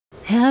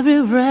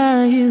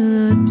Everywhere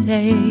you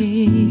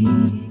take,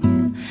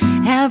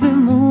 every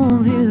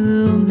move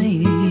you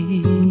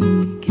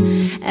make,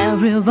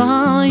 every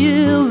vow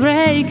you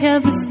break,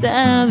 every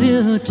step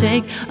you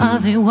take,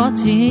 I'll be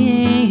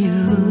watching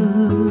you.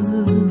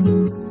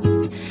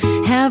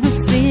 Every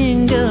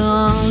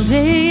single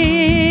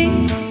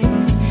day,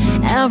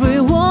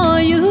 every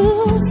word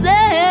you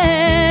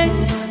say,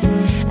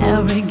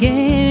 every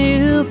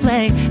game you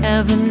play,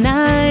 every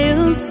night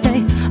you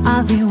stay,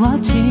 I'll be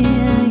watching you.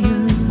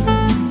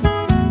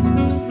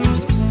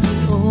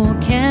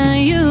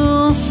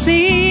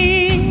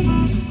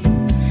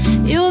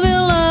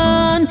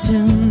 To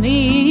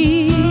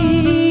me,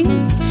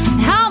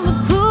 I'm a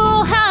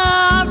pool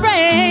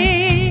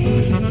heartbreak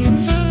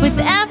with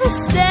every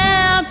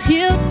step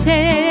you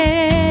take.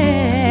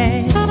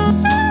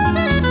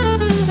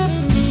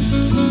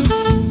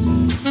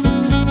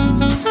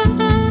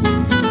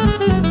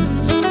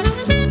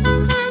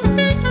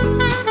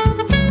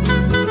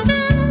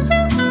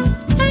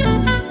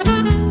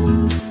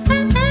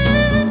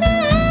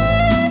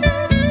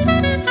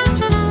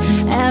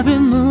 Every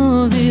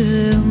move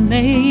you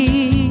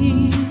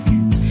make,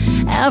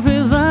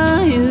 every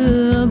vow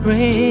you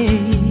break,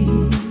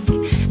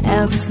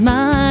 every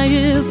smile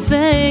you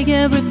fake,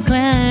 every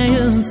plan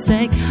you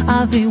say,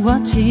 I'll be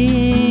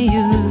watching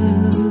you.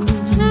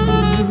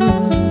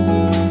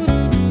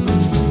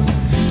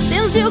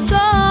 Since you're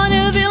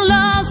gonna be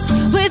lost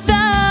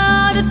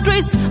without a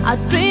trace, I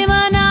dream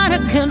at night, I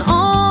can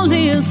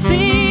only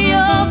see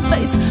your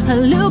face. I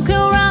look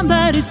around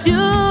but it's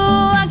you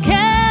I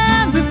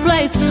can't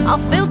replace. I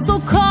feel so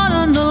cold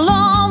and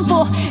alone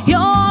for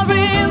your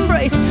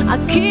embrace. I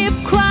keep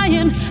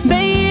crying,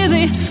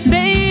 baby,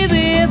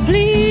 baby,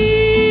 please.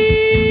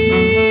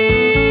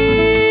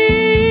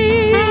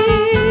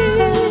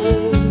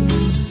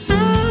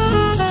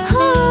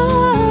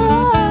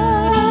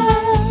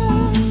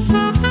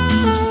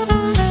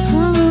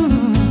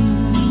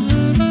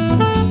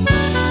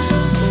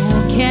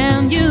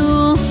 Can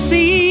you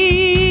see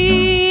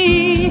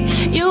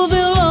you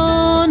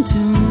belong to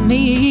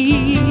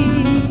me?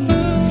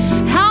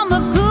 I'm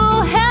a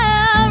cool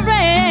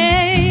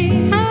heartbreak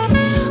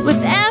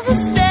with every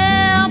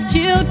step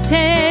you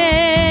take.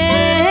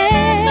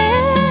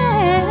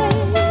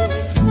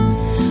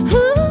 Ooh.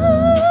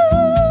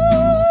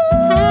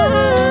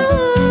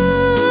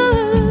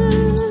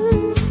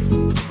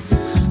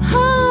 Oh.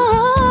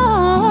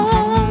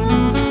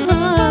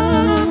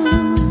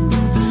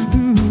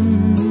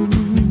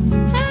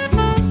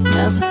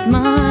 Every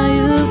smile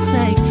you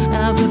fake,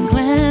 every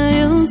plan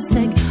you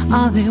stake,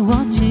 I'll be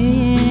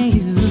watching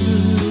you.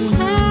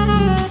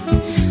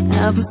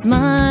 Every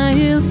smile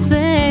you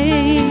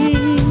fake,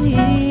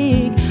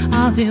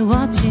 I'll be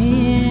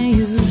watching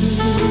you.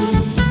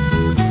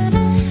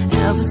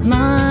 Every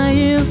smile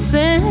you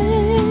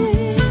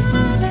fake,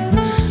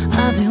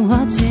 I'll be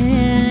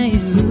watching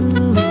you.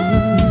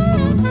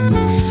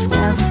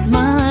 Every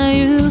smile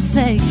you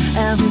fake,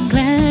 every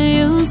plan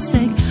you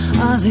stake,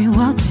 I'll be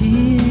watching you.